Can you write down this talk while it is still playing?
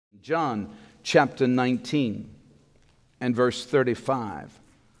John chapter 19 and verse 35.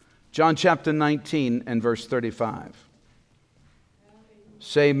 John chapter 19 and verse 35.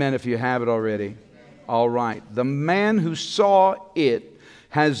 Say amen if you have it already. All right. The man who saw it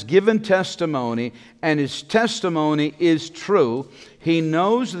has given testimony, and his testimony is true. He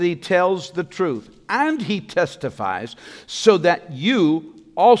knows that he tells the truth, and he testifies so that you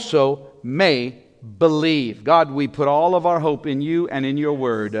also may believe. God, we put all of our hope in you and in your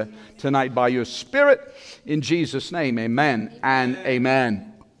word tonight by your Spirit. In Jesus' name, amen and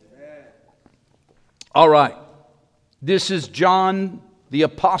amen. All right. This is John the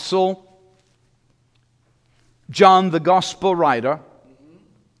Apostle, John the Gospel writer.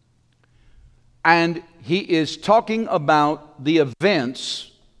 And he is talking about the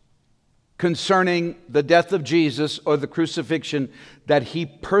events concerning the death of Jesus or the crucifixion that he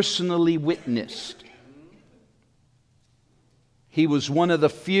personally witnessed. He was one of the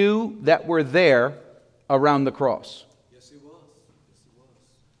few that were there around the cross. Yes, he was. Yes, he was.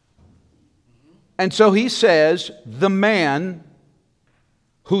 And so he says, the man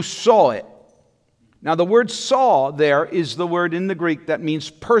who saw it. Now the word saw there is the word in the Greek that means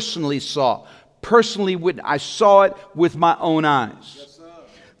personally saw. Personally witnessed. I saw it with my own eyes. Yes, sir.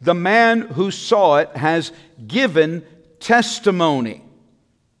 The man who saw it has given testimony.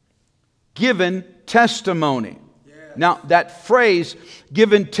 Given testimony. Yes. Now, that phrase,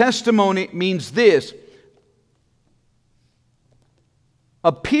 given testimony, means this.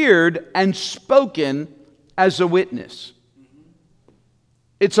 Appeared and spoken as a witness.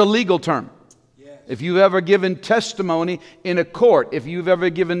 It's a legal term. If you've ever given testimony in a court, if you've ever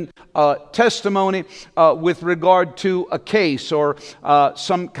given testimony with regard to a case or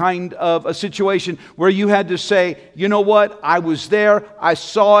some kind of a situation where you had to say, you know what, I was there, I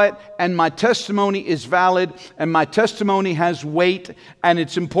saw it, and my testimony is valid, and my testimony has weight, and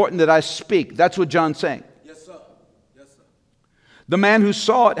it's important that I speak. That's what John's saying. Yes, sir. Yes, sir. The man who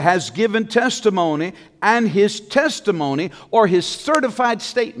saw it has given testimony, and his testimony, or his certified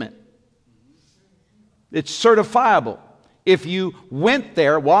statement, it's certifiable. If you went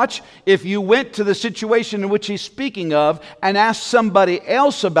there, watch, if you went to the situation in which he's speaking of and asked somebody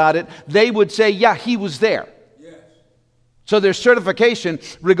else about it, they would say, yeah, he was there. Yes. So there's certification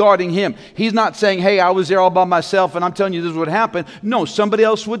regarding him. He's not saying, hey, I was there all by myself and I'm telling you this is what happened. No, somebody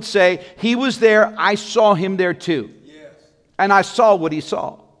else would say, he was there, I saw him there too. Yes. And I saw what he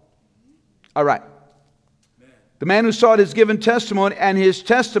saw. All right. The man who saw it has given testimony, and his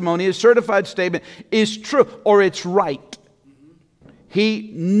testimony, his certified statement, is true, or it's right.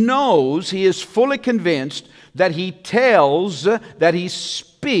 He knows, he is fully convinced that he tells, that he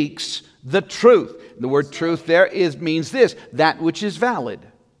speaks the truth. The word truth there means this, that which is valid.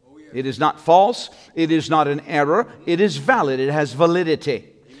 It is not false, it is not an error, it is valid, it has validity.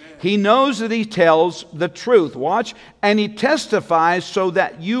 He knows that he tells the truth, watch, and he testifies so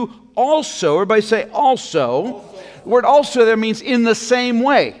that you also, everybody say also. The word also there means in the same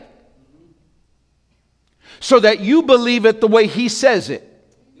way. So that you believe it the way he says it.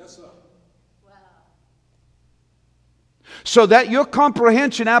 Yes, sir. Wow. So that your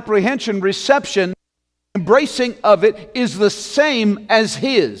comprehension, apprehension, reception, embracing of it is the same as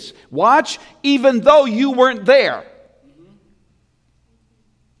his. Watch, even though you weren't there.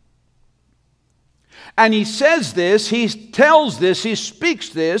 And he says this, he tells this, he speaks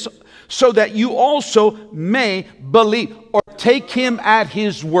this, so that you also may believe or take him at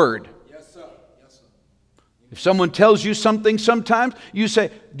his word. Yes, sir. Yes, sir. If someone tells you something sometimes, you say,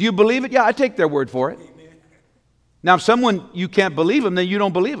 do you believe it? Yeah, I take their word for it. Amen. Now, if someone, you can't believe them, then you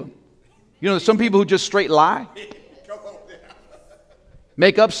don't believe them. You know, there's some people who just straight lie, Come on now.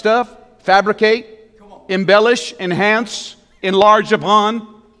 make up stuff, fabricate, Come on. embellish, enhance, enlarge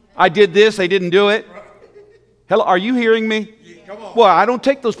upon. I did this, they didn't do it. Hello, are you hearing me? Yeah, come on. Well, I don't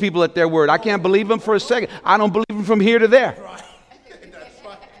take those people at their word. I can't believe them for a second. I don't believe them from here to there. Right. That's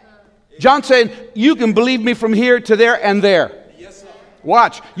right. John's saying, you can believe me from here to there and there. Yes, sir.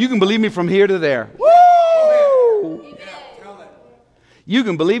 Watch, you can believe me from here to there. Woo! Yeah, tell that. You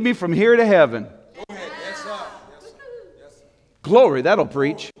can believe me from here to heaven. Go ahead. Yes, sir. Yes, sir. Yes, sir. Glory, that'll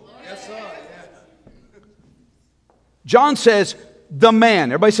preach. Yes, sir. Yeah. John says, the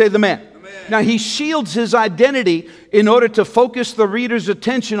man. Everybody say the man. Now, he shields his identity in order to focus the reader's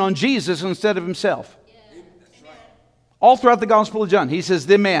attention on Jesus instead of himself. That's right. All throughout the Gospel of John, he says,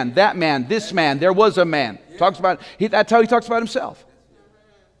 the man, that man, this man, there was a man. Talks about, that's how he talks about himself.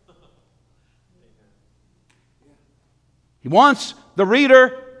 He wants the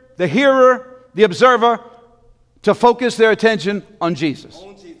reader, the hearer, the observer to focus their attention on Jesus,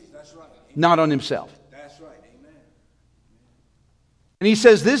 On Jesus. That's right. not on himself. That's right. Amen. And he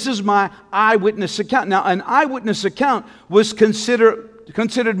says, this is my eyewitness account. Now, an eyewitness account was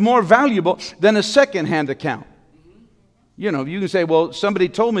considered more valuable than a second-hand account. You know, you can say, well, somebody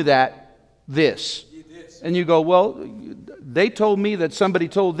told me this. And you go, well, they told me that somebody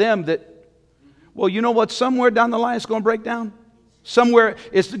told them that. Well, you know what? Somewhere down the line it's going to break down. Somewhere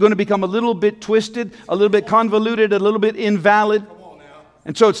it's going to become a little bit twisted, a little bit convoluted, a little bit invalid.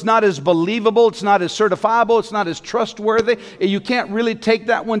 And so it's not as believable, it's not as certifiable, it's not as trustworthy. You can't really take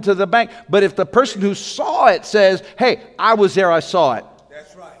that one to the bank. But if the person who saw it says, hey, I was there, I saw it.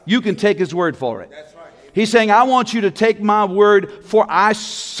 That's right. You can take his word for it. That's right. He's saying, I want you to take my word, for I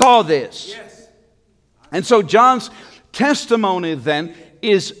saw this. Yes. And so John's testimony then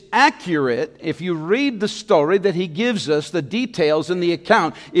is accurate. If you read the story that he gives us, the details in the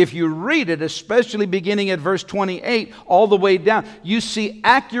account, if you read it, especially beginning at verse 28 all the way down, you see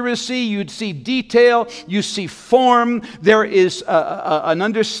accuracy, you'd see detail, you see form. There is an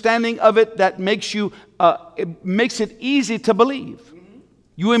understanding of it that makes it easy to believe.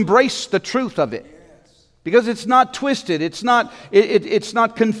 You embrace the truth of it. Because it's not twisted, it's not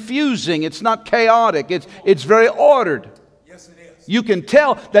confusing, it's not chaotic, it's very ordered. Yes, it is. You can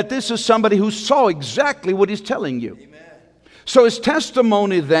tell that this is somebody who saw exactly what he's telling you. Amen. So his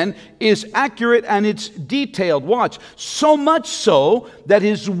testimony then is accurate and it's detailed. Watch. So much so that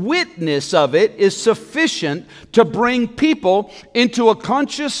his witness of it is sufficient to bring people into a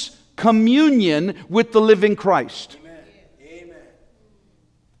conscious communion with the living Christ.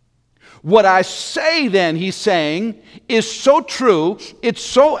 What I say then, he's saying, is so true, it's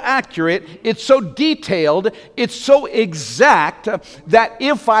so accurate, it's so detailed, it's so exact that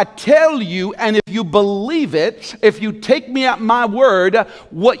if I tell you and if you believe it, if you take me at my word,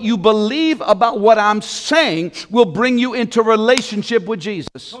 what you believe about what I'm saying will bring you into relationship with Jesus.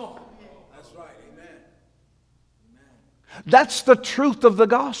 That's right. Amen. That's the truth of the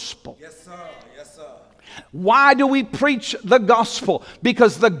gospel. Yes, sir. Yes, sir. Why do we preach the gospel?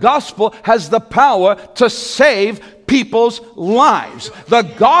 Because the gospel has the power to save people's lives. The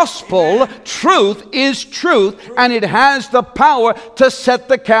gospel, truth is truth, and it has the power to set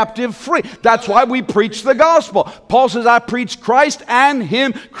the captive free. That's why we preach the gospel. Paul says, I preach Christ and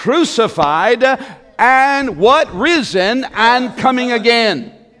Him crucified, and what? Risen and coming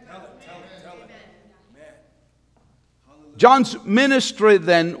again. John's ministry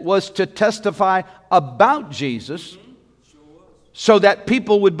then was to testify about Jesus so that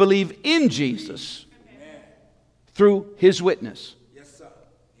people would believe in Jesus through his witness. Yes, sir.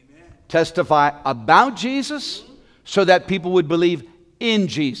 Amen. Testify about Jesus so that people would believe in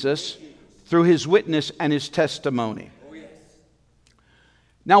Jesus through his witness and his testimony. Oh, yes.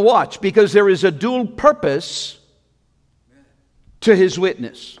 Now watch, because there is a dual purpose to his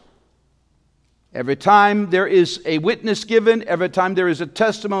witness. Every time there is a witness given, every time there is a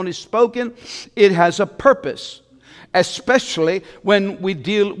testimony spoken, it has a purpose. Especially when we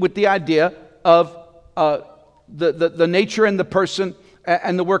deal with the idea of the nature and the person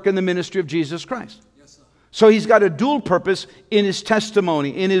and the work and the ministry of Jesus Christ. Yes, sir. So he's got a dual purpose in his testimony,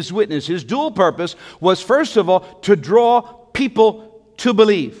 in his witness. His dual purpose was, first of all, to draw people to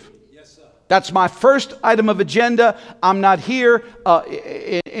believe. Yes, sir. That's my first item of agenda. I'm not here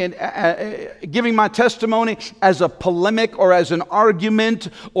giving my testimony as a polemic or as an argument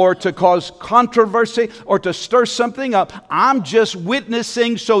or to cause controversy or to stir something up. I'm just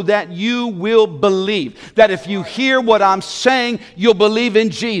witnessing so that you will believe. That if you hear what I'm saying, you'll believe in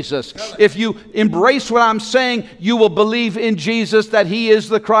Jesus. If you embrace what I'm saying, you will believe in Jesus, that He is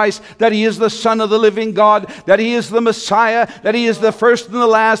the Christ, that He is the Son of the living God, that He is the Messiah, that He is the first and the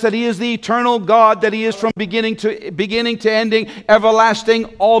last, that He is the eternal God, that He is from beginning to ending, everlasting,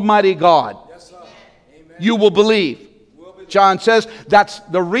 almighty God. Yes, sir. Amen. You will believe. John says that's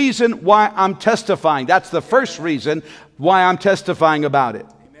the reason why I'm testifying. That's the first reason why I'm testifying about it.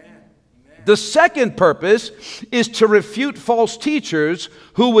 Amen. Amen. The second purpose is to refute false teachers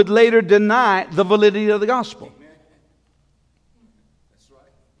who would later deny the validity of the gospel. Amen. That's right.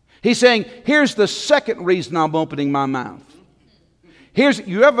 He's saying, here's the second reason I'm opening my mouth.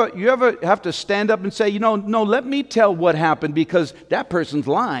 You ever have to stand up and say, no, let me tell what happened because that person's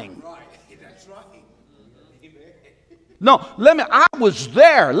lying. Right. That's right. Amen. No, I was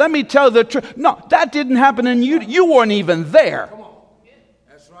there. Let me tell the truth. No, that didn't happen and you weren't even there. Come on.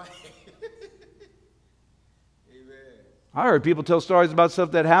 That's right. Amen. I heard people tell stories about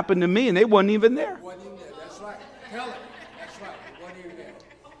stuff that happened to me and they weren't even there. Wasn't even there. That's right. Tell it. That's right. Wasn't even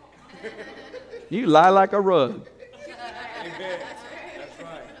there. You lie like a rug. Amen. That's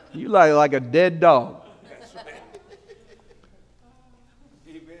right. You lie like a dead dog. That's right.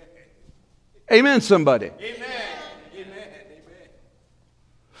 Amen. Amen, somebody. Amen. Amen. Amen.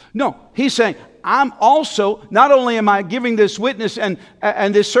 No, he's saying, I'm also, not only am I giving this witness and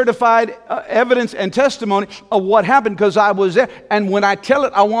this certified evidence and testimony of what happened because I was there. And when I tell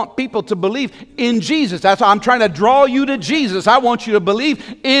it, I want people to believe in Jesus. That's why I'm trying to draw you to Jesus. I want you to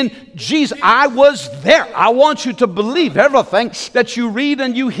believe in Jesus. I was there. I want you to believe everything that you read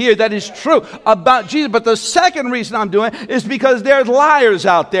and you hear that is true about Jesus. But the second reason I'm doing it is because there's liars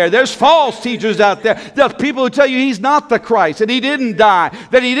out there. There's false teachers out there. There's people who tell you he's not the Christ, that he didn't die,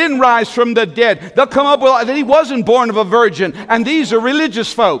 that he didn't rise from the dead. They'll come up with that he wasn't born of a virgin, and these are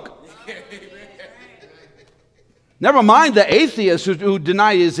religious folk. Never mind the atheists who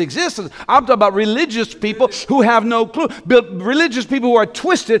deny his existence. I'm talking about religious people who have no clue. Religious people who are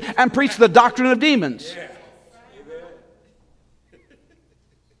twisted and preach the doctrine of demons.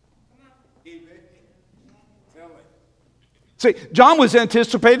 See, John was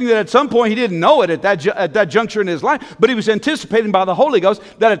anticipating that at some point, he didn't know it at that juncture in his life, but he was anticipating by the Holy Ghost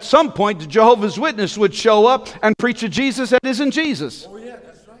that at some point the Jehovah's Witness would show up and preach a Jesus that isn't Jesus. Oh, yeah,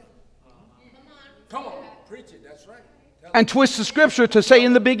 that's right. Come on, preach it, that's right. And twist the scripture to say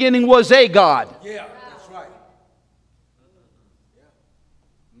in the beginning was a God. Yeah, that's right.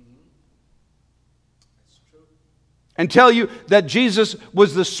 That's true. And tell you that Jesus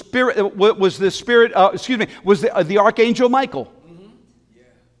was the archangel Michael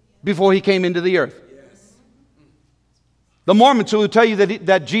before he came into the earth. Yes. The Mormons will tell you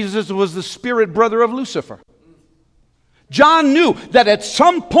that Jesus was the spirit brother of Lucifer. John knew that at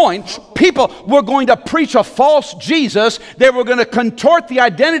some point people were going to preach a false Jesus. They were going to contort the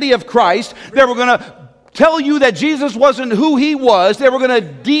identity of Christ. They were going to tell you that Jesus wasn't who he was. They were going to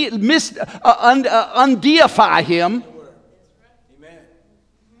undeify him. Amen.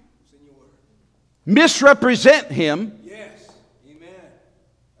 It's in your word. Misrepresent him. Yes. Amen.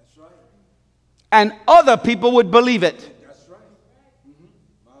 That's right. And other people would believe it. That's right.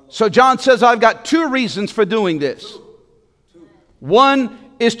 So John says, I've got two reasons for doing this. One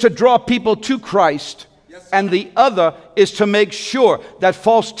is to draw people to Christ, and the other is to make sure that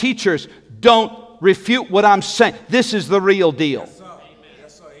false teachers don't refute what I'm saying. This is the real deal. Yes, sir.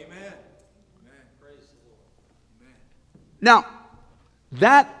 Yes, sir. Amen. Amen. Praise the Lord. Amen. Now,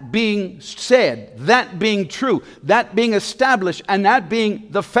 that being said, that being true, that being established, and that being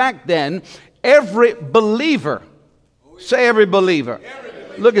the fact, then, every believer, say every believer.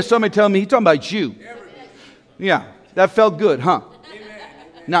 Look at somebody telling me, he's talking about you. Yeah, that felt good, huh?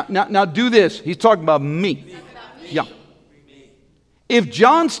 Now do this. He's talking about me. Yeah. If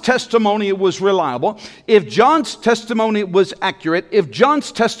John's testimony was reliable, if John's testimony was accurate, if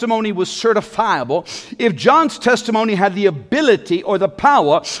John's testimony was certifiable, if John's testimony had the ability or the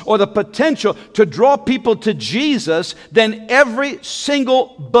power or the potential to draw people to Jesus, then every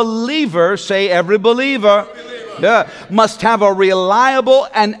single believer, say every believer, must have a reliable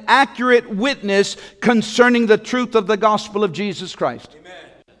and accurate witness concerning the truth of the gospel of Jesus Christ.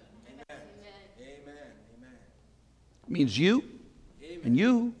 Means you, and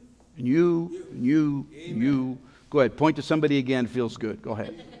you, and you, and you, and you. Go ahead, point to somebody again, feels good. Go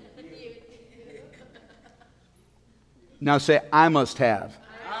ahead. Now say, I must have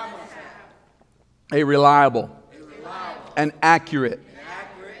a reliable and accurate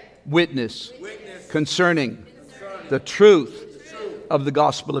witness concerning the truth of the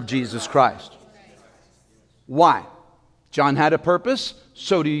gospel of Jesus Christ. Why? John had a purpose,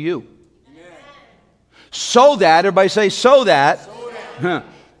 so do you. So that, everybody say, so that,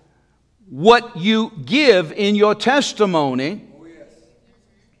 what you give in your testimony,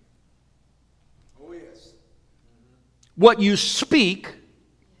 what you speak,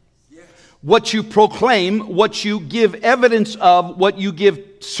 what you proclaim, what you give evidence of, what you give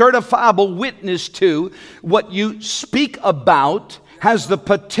certifiable witness to, what you speak about, has the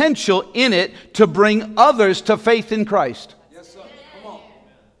potential in it to bring others to faith in Christ.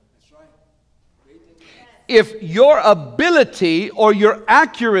 If your ability or your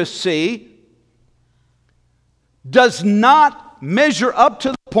accuracy does not measure up to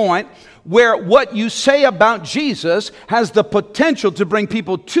the point where what you say about Jesus has the potential to bring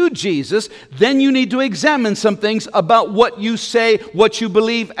people to Jesus, then you need to examine some things about what you say, what you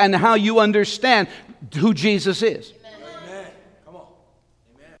believe, and how you understand who Jesus is. Amen. Come on.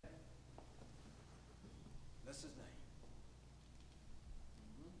 Amen. That's his name.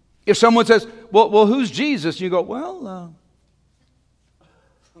 If someone says, well, who's Jesus? You go, well,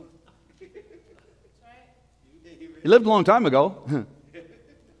 he lived a long time ago.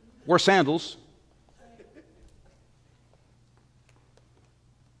 Wore sandals.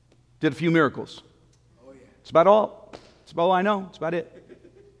 Did a few miracles. That's about all. That's about all I know. That's about it.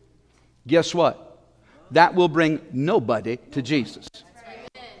 Guess what? That will bring nobody to Jesus.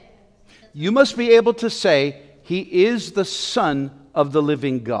 You must be able to say, He is the Son of the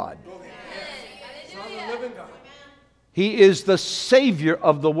living God. Son of the living God. He is the Savior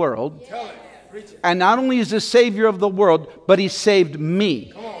of the world. Tell it. Preach it. And not only is the Savior of the world, but He saved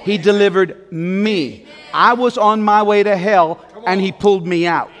me. He delivered me. I was on my way to hell, and He pulled me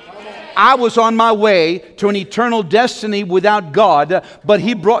out. I was on my way to an eternal destiny without God, but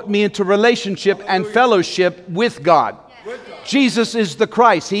He brought me into relationship and fellowship with God. Jesus is the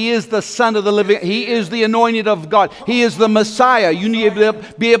Christ. He is the Son of the living. He is the anointed of God. He is the Messiah. You need to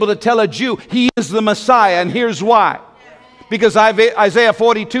be able to tell a Jew, He is the Messiah, and here's why. Because Isaiah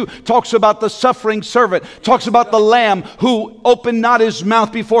 42 talks about the suffering servant, talks about the lamb who opened not his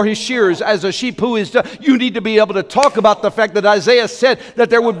mouth before his shearers as a sheep who is dumb. You need to be able to talk about the fact that Isaiah said that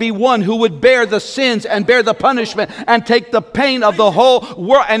there would be one who would bear the sins and bear the punishment and take the pain of the whole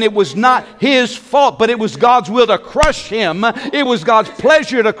world. And it was not his fault, but it was God's will to crush him. It was God's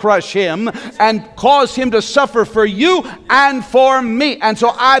pleasure to crush him and cause him to suffer for you and for me. And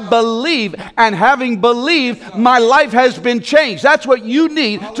so I believe, and having believed, my life has been changed. That's what you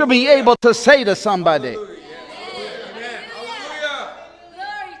need to be able to say to somebody.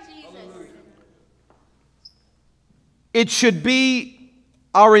 It should be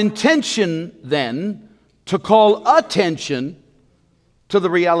our intention then to call attention to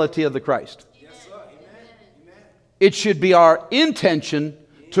the reality of the Christ. It should be our intention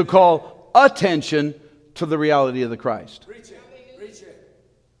to call attention to the reality of the Christ.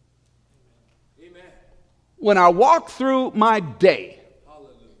 When I walk through my day,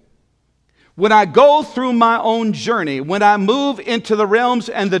 when I go through my own journey, when I move into the realms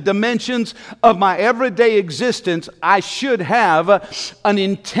and the dimensions of my everyday existence, I should have an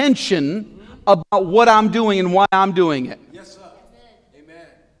intention about what I'm doing and why I'm doing it. Yes, sir. Amen.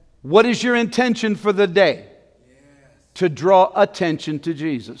 What is your intention for the day? Yes. To draw attention to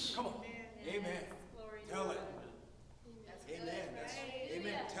Jesus. Come on. Amen. Tell it. Amen.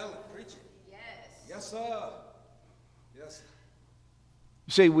 Amen. Tell it. Preach it. Yes, sir. Yes.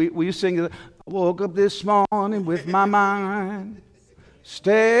 See, we sing, I woke up this morning with my mind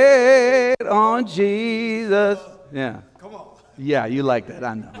stayed on Jesus. Yeah. Come on. Yeah, you like that.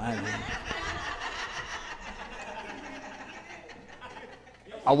 I know.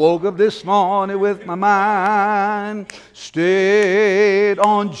 I woke up this morning with my mind stayed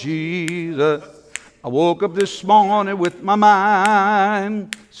on Jesus. I woke up this morning with my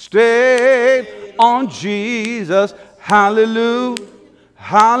mind stayed on Jesus. Hallelujah,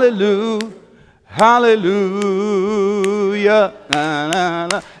 hallelujah, hallelujah. Na, na,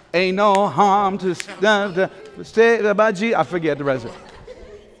 na. Ain't no harm to stay about Jesus. I forget the rest of it.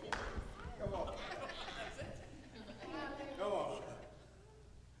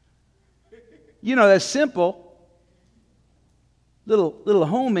 You know, that's simple. Little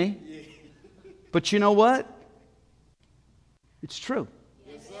homie. But you know what? It's true.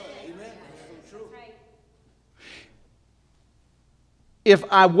 Yes, sir. Amen. That's so true. If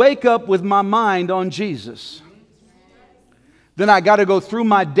I wake up with my mind on Jesus, then I got to go through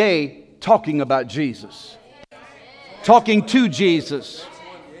my day talking about Jesus. Talking to Jesus.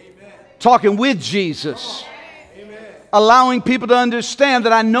 Talking with Jesus. Allowing people to understand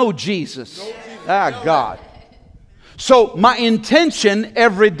that I know Jesus. Ah, God. So my intention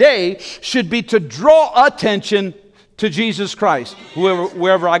every day should be to draw attention to Jesus Christ,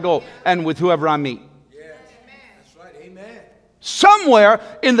 wherever I go and with whoever I meet. Yes. That's right. Amen. Somewhere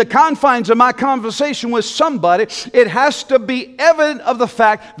in the confines of my conversation with somebody, it has to be evident of the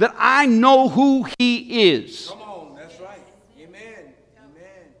fact that I know who He is. Come on. That's right. Amen.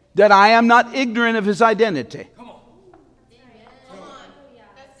 Amen. That I am not ignorant of His identity. Come on. That's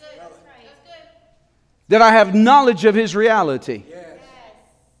good. That's good. That I have knowledge of His reality. Yes.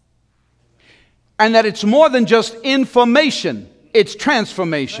 And that it's more than just information, it's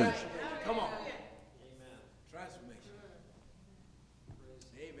transformation. Come on. Transformation.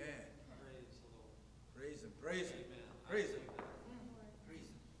 Amen. Praise Him. Praise Him. Praise Him. Praise Him.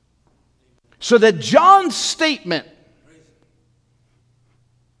 So that John's statement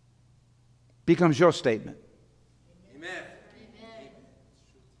becomes your statement. Amen.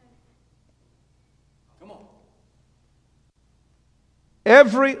 Come on.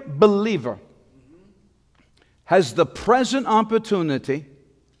 Every believer has the present opportunity,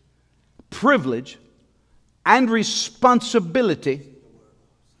 privilege, and responsibility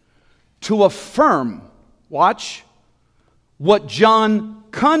to affirm, watch, what John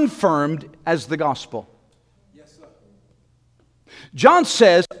confirmed as the gospel. Yes, sir. John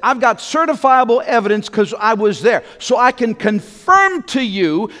says, I've got certifiable evidence because I was there. So I can confirm to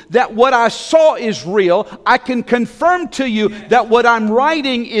you that what I saw is real. I can confirm to you that what I'm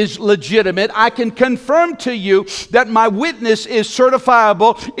writing is legitimate. I can confirm to you that my witness is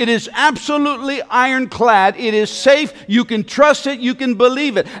certifiable. It is absolutely ironclad. It is safe. You can trust it. You can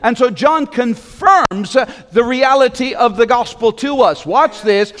believe it. And so John confirms the reality of the gospel to us. Watch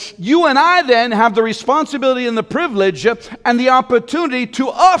this. You and I then have the responsibility and the privilege and the opportunity to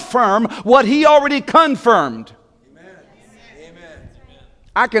affirm what he already confirmed. Amen. Amen.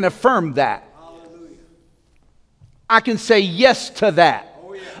 I can affirm that. Hallelujah. I can say yes to that.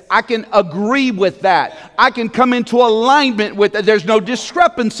 Oh, yes. I can agree with that. I can come into alignment with that. There's no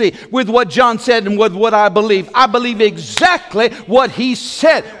discrepancy with what John said and with what I believe. I believe exactly what he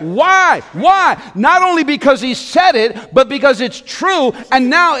said. Why? Why? Not only because he said it, but because it's true and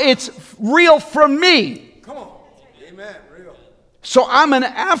now it's real for me. Come on. Amen. Real. So I'm an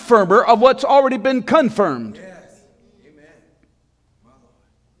affirmer of what's already been confirmed. Yes. Amen. My Lord.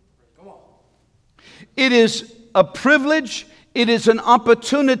 Come on. It is a privilege, it is an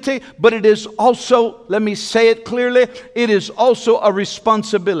opportunity, but it is also, let me say it clearly, it is also a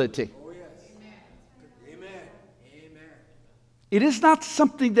responsibility. Oh, yes. Amen. Amen. It is not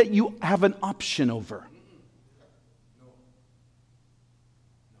something that you have an option over.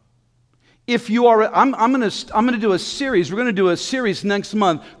 If you are, I'm going to do a series. We're going to do a series next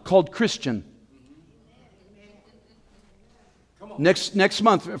month called Christian. Next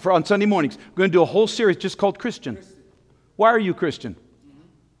month on Sunday mornings, we're going to do a whole series just called Christian. Why are you Christian?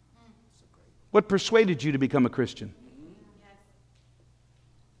 What persuaded you to become a Christian?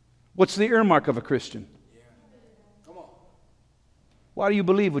 What's the earmark of a Christian? Come on. Why do you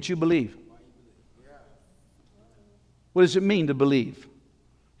believe what you believe? What does it mean to believe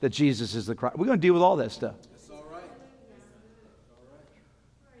that Jesus is the Christ? We're going to deal with all that stuff. That's all right.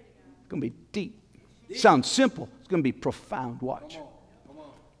 It's going to be deep. Sounds simple. It's going to be profound. Watch. Come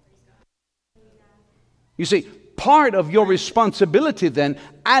on. You see, part of your responsibility then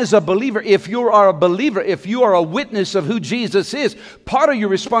as a believer, if you are a believer, if you are a witness of who Jesus is, part of your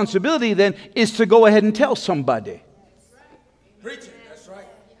responsibility then is to go ahead and tell somebody. Preach it. That's right.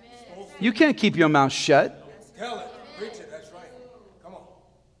 You can't keep your mouth shut. Tell it. Preach it. That's right. Come on.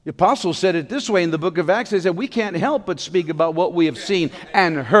 The apostle said it this way in the book of Acts. They said, we can't help but speak about what we have seen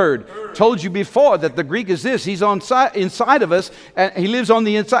and heard. Told you before that the Greek is this. He's inside of us, and he lives on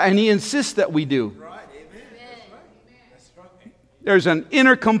the inside, and he insists that we do. Right. Amen. That's right. There's an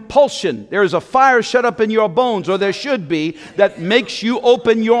inner compulsion. There is a fire shut up in your bones, or there should be, that makes you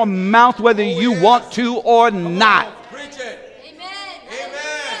open your mouth whether you want to or not. Preach it. Amen.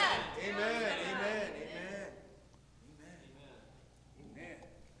 Amen. Amen. Amen. Amen.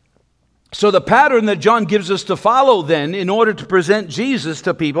 So the pattern that John gives us to follow then in order to present Jesus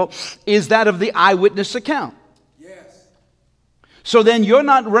to people is that of the eyewitness account. Yes. So then you're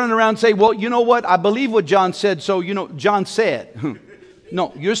not running around and saying, well, you know what? I believe what John said, so, John said.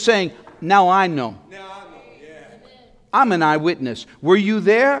 No, you're saying, now I know. Now I know. Yeah. I'm an eyewitness. Were you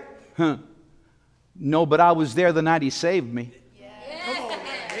there? No, but I was there the night he saved me. Come on. Amen.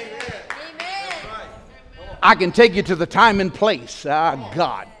 That's right. I can take you to the time and place. God.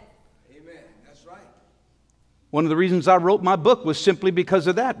 Amen. That's right. One of the reasons I wrote my book was simply because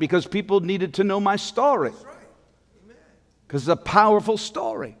of that, because people needed to know my story. That's right. Amen. Because it's a powerful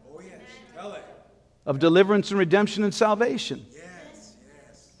story Oh, yes. Tell it. of deliverance and redemption and salvation. Yes. Yes.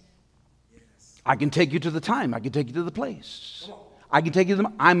 Yes. I can take you to the time. I can take you to the place. Come on. I can take you to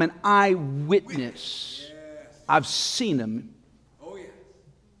the... I'm an eyewitness. Yes. I've seen him Oh, yes.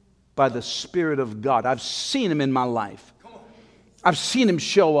 by the Spirit of God. I've seen him in my life. Come on. I've seen him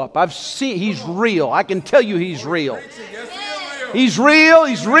show up. He's real. I can tell you he's real. Preach it. Yes, he is real. He's real.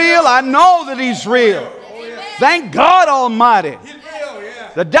 He's real. I know that he's real. Oh, yes. Thank God Almighty. He's real.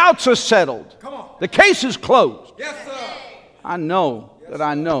 Yeah. The doubts are settled. Come on. The case is closed. Yes, sir. I know that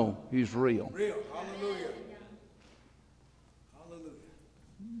I know he's real. Real. Hallelujah. Hallelujah.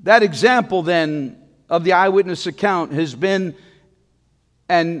 That example then of the eyewitness account has been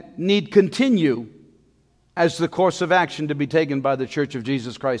and need continue as the course of action to be taken by the Church of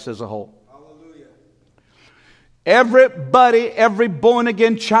Jesus Christ as a whole. Hallelujah. Everybody, every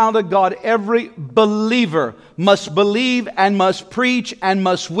born-again child of God, every believer must believe and must preach and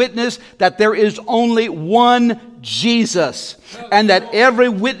must witness that there is only one Jesus, and that every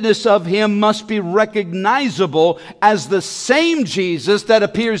witness of him must be recognizable as the same Jesus that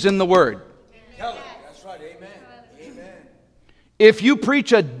appears in the Word. Tell it. That's right. Amen. Amen. If you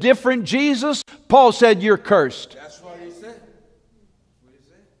preach a different Jesus, Paul said you're cursed. That's what he said. That's what he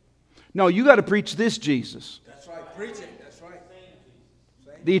said. No, you got to preach this Jesus. That's right. Preach it. That's right.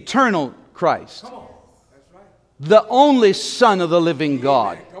 The eternal Christ. Come on. That's right. The only Son of the living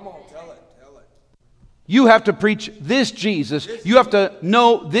God. Come on, tell it. Tell it. You have to preach this Jesus. You have to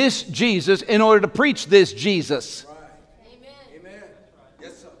know this Jesus in order to preach this Jesus. Right. Amen.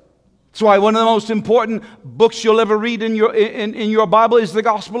 Yes, sir. That's why one of the most important books you'll ever read in your Bible is the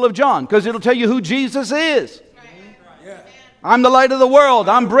Gospel of John, because it'll tell you who Jesus is. Yeah. I'm the light of the world.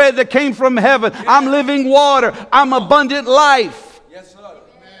 I'm bread that came from heaven. I'm living water. I'm abundant life. Yes, sir.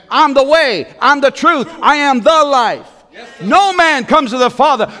 I'm the way. I'm the truth. I am the life. Yes, sir. No man comes to the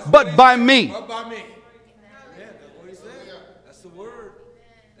Father but by me. But by me. Amen. That's what he said. That's the word.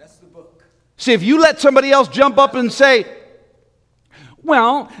 That's the book. See, if you let somebody else jump up and say,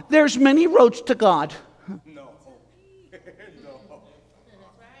 well, there's many roads to God. No. No.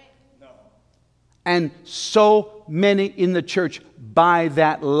 And so many in the church buy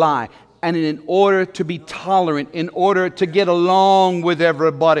that lie. And in order to be tolerant, in order to get along with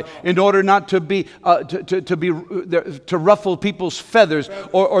everybody, in order not to be to ruffle people's feathers,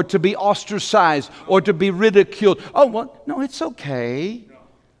 or to be ostracized, or to be ridiculed. Oh, well, no, it's okay.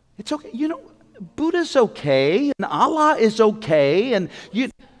 It's okay. You know, Buddha's okay, and Allah is okay, and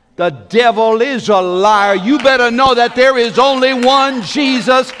the devil is a liar. You better know that there is only one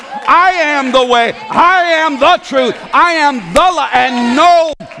Jesus. I am the way. I am the truth. I am the light. And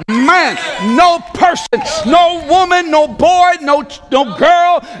no man, no person, no woman, no boy, no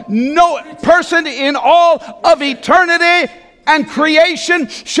girl, no person in all of eternity and creation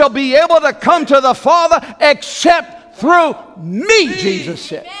shall be able to come to the Father except through me, Jesus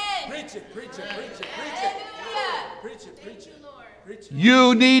said. Preach it.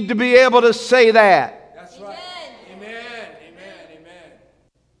 You need to be able to say that. That's right. Amen.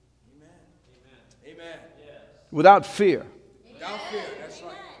 Without fear. Without fear. That's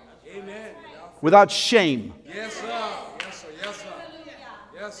right. Amen. Without shame. Yes, sir.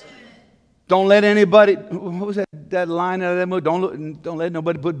 Yes, sir. Don't let anybody, what was that line out of that movie? Don't let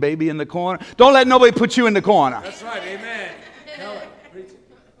nobody put baby in the corner. Don't let nobody put you in the corner. That's right. Amen. Tell it. Preach it.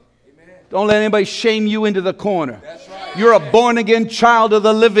 Amen. Don't let anybody shame you into the corner. That's right. You're a born-again child of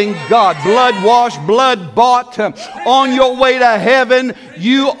the living God. Blood-washed, blood-bought. On your way to heaven,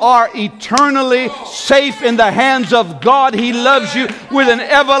 you are eternally safe in the hands of God. He loves you with an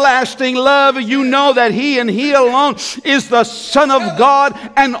everlasting love. You know that He and He alone is the Son of God,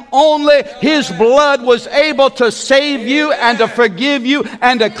 and only His blood was able to save you and to forgive you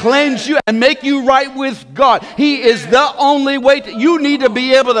and to cleanse you and make you right with God. He is the only way. You need to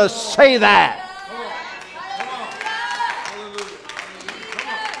be able to say that.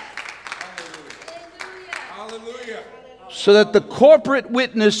 So that the corporate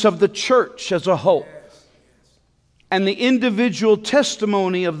witness of the church as a whole and the individual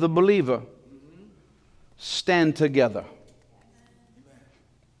testimony of the believer stand together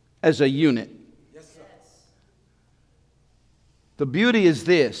as a unit. The beauty is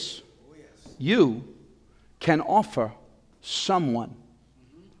this: you can offer someone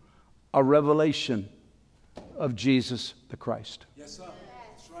a revelation of Jesus the Christ. Yes, sir.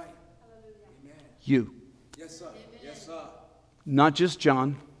 That's right. Amen. You. Yes, sir. Yes, sir. Not just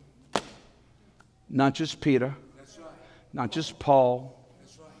John, not just Peter, That's right. not just Paul,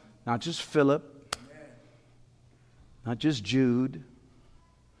 That's right. not just Philip, Amen. not just Jude,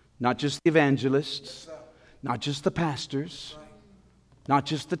 not just the evangelists, Yes, sir. not just the pastors, That's right. not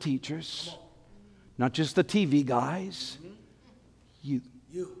just the teachers, not just the TV guys. You.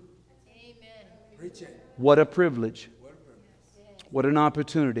 You. Amen. Preach it. What a privilege. What a privilege. What an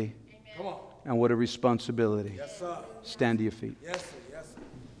opportunity. Come on. And what a responsibility. Yes, sir. Stand to your feet. Yes, sir. Yes, sir.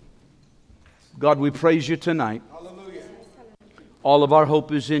 God, we praise you tonight. Hallelujah. All of our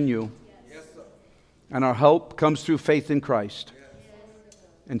hope is in you. Yes, sir. And our hope comes through faith in Christ.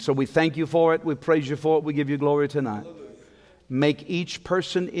 And so we thank you for it. We praise you for it. We give you glory tonight. Hallelujah. Make each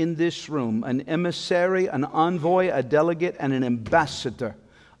person in this room an emissary, an envoy, a delegate, and an ambassador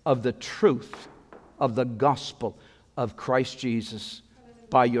of the truth of the gospel of Christ Jesus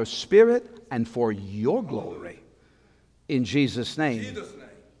by your Spirit and for your glory. In Jesus' name, Jesus' name.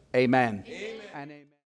 amen. Amen. And amen.